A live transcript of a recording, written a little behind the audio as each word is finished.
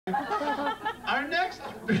Our next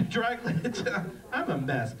draglet, I'm a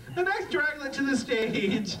mess. The next draglet to the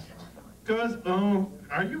stage goes, oh,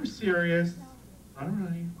 are you serious? All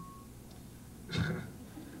right.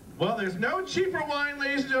 Well, there's no cheaper wine,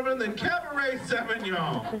 ladies and gentlemen, than Cabaret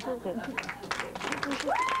Sauvignon.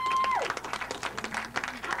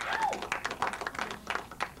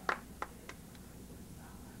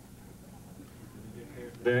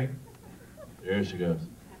 Bang. There she goes.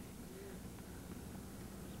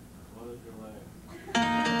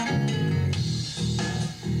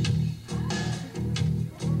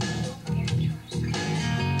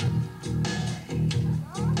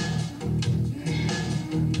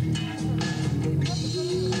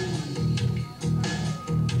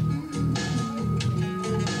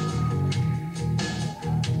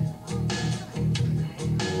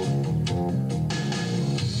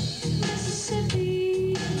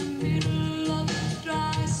 Mississippi, in the middle of the drive.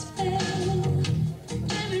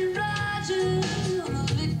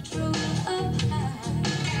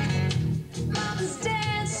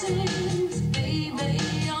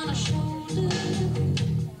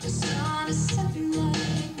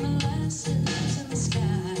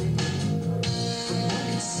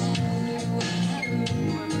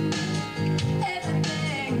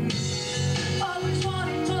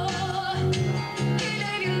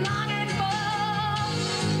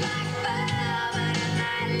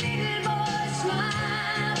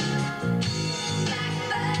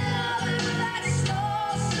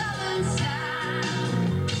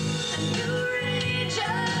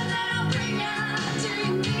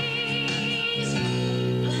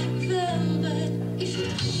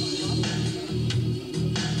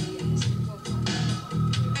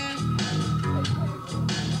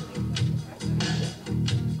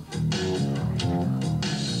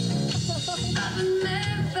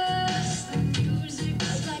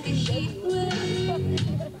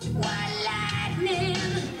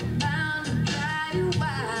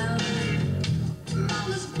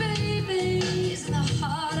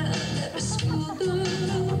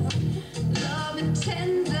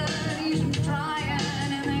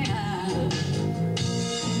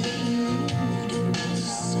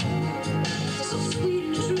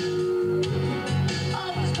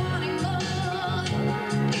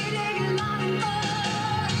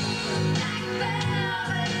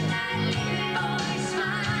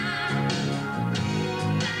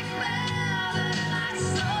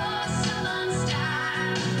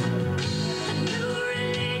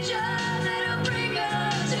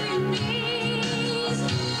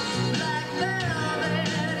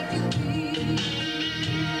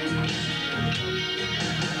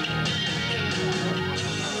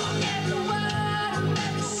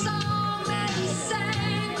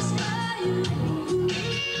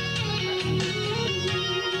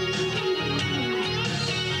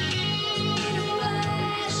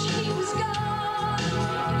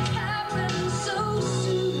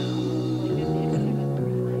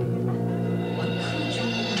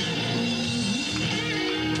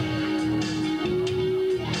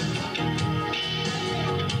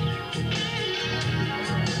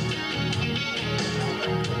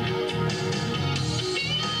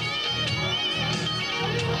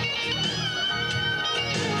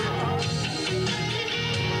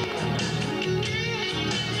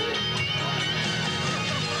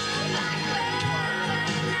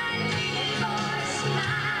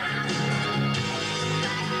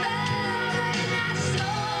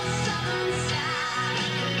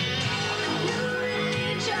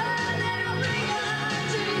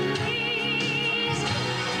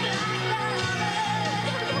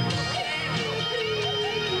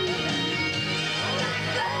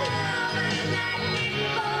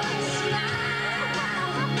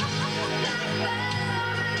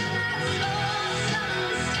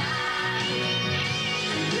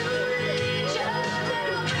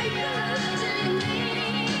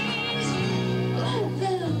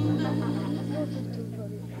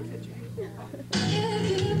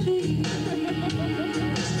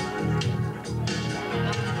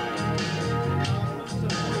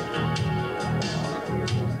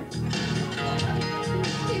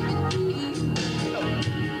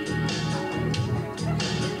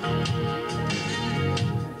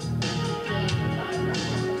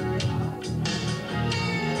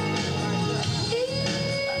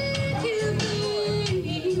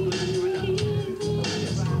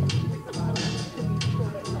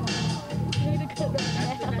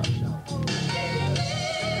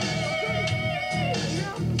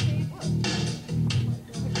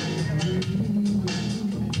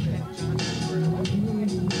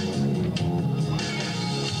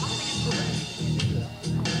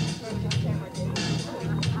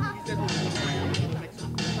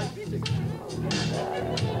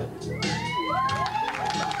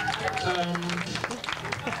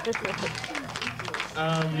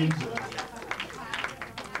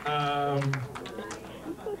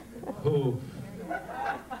 Ooh.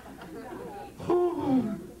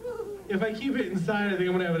 Ooh. If I keep it inside, I think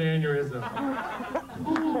I'm gonna have an aneurysm.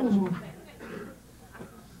 Ooh.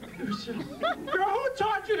 Girl, who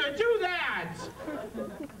taught you to do that?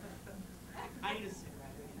 I need to sit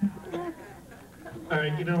right now. All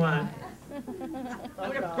right, you know what?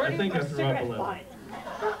 I think I threw up a little. What?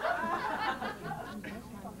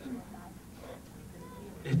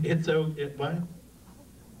 It's okay,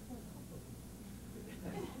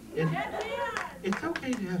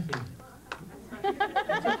 Daffy.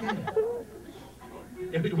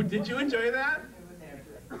 It's okay. Did you enjoy that?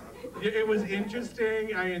 It was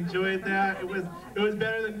interesting. I enjoyed that. It was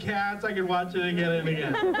better than Cats. I could watch it again and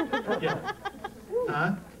again. Yeah.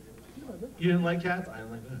 Huh? You didn't like Cats? I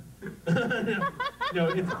didn't like that. No,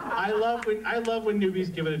 I love when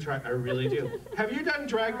newbies give it a try. I really do. Have you done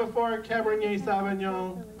drag before, Cabarnet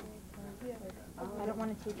Sauvignon? I don't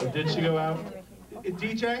want to take it. Did she go out?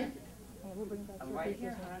 DJ? Right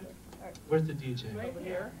here. Where's the DJ? Over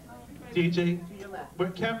here. DJ? To your left. Where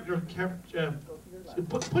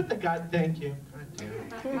put the God, thank you. God damn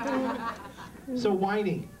it. So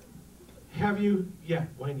Whiny, have you, yeah,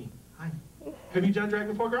 Whiny, hi. Have you done drag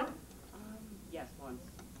before, girl? Yes, once.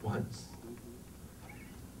 Once.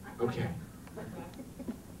 Okay.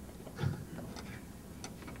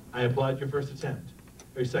 I applaud your first attempt,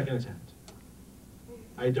 or your second attempt.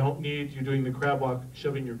 I don't need you doing the crab walk,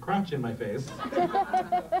 shoving your crotch in my face.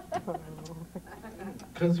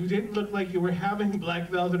 Because you didn't look like you were having black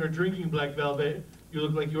velvet or drinking black velvet. You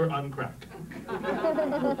looked like you were on crack. You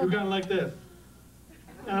were kind of like this.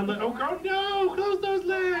 And I'm like, oh girl, no, close those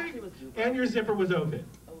legs. And your zipper was open.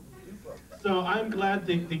 So I'm glad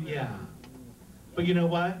that yeah. But you know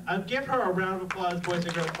what? I'll give her a round of applause, boys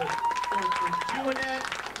and girls, for doing it.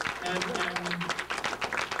 And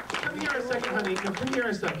come here a second, honey. No, come here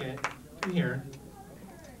a second. Come here.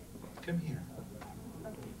 Come here.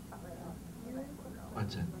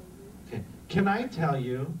 What's it? Okay. Can I tell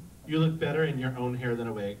you, you look better in your own hair than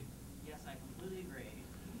a wig? Yes, I completely agree.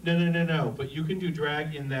 No. But you can do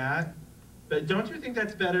drag in that. But don't you think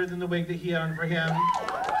that's better than the wig that he had on for him?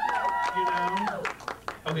 You know?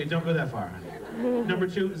 Okay, don't go that far, honey. Number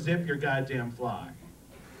 2, zip your goddamn fly.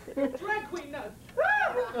 Drag queen nuts.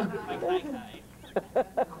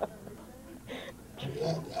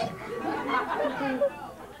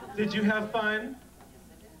 Did you have fun?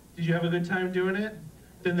 Did you have a good time doing it?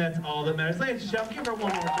 Then that's all that matters. Ladies and gentlemen, give her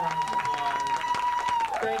one more round of applause.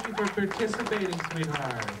 Thank you for participating,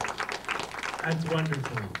 sweetheart. That's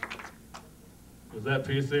wonderful. Was that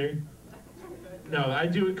PC? No, I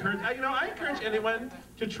do encourage, I encourage anyone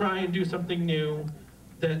to try and do something new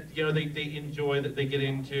that, they enjoy, that they get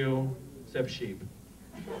into, except sheep.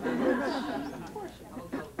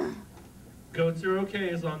 Goats are okay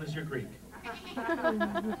as long as you're Greek.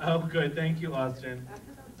 Oh, good. Thank you, Austin.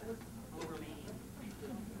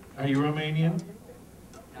 Are you Romanian?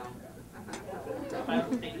 No. I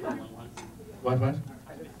was dating for one once. What? I was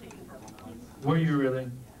dating for one once. Were you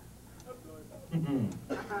really?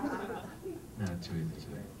 Not too easy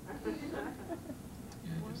today.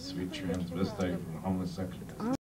 Yeah, you sweet transvestite from homeless section.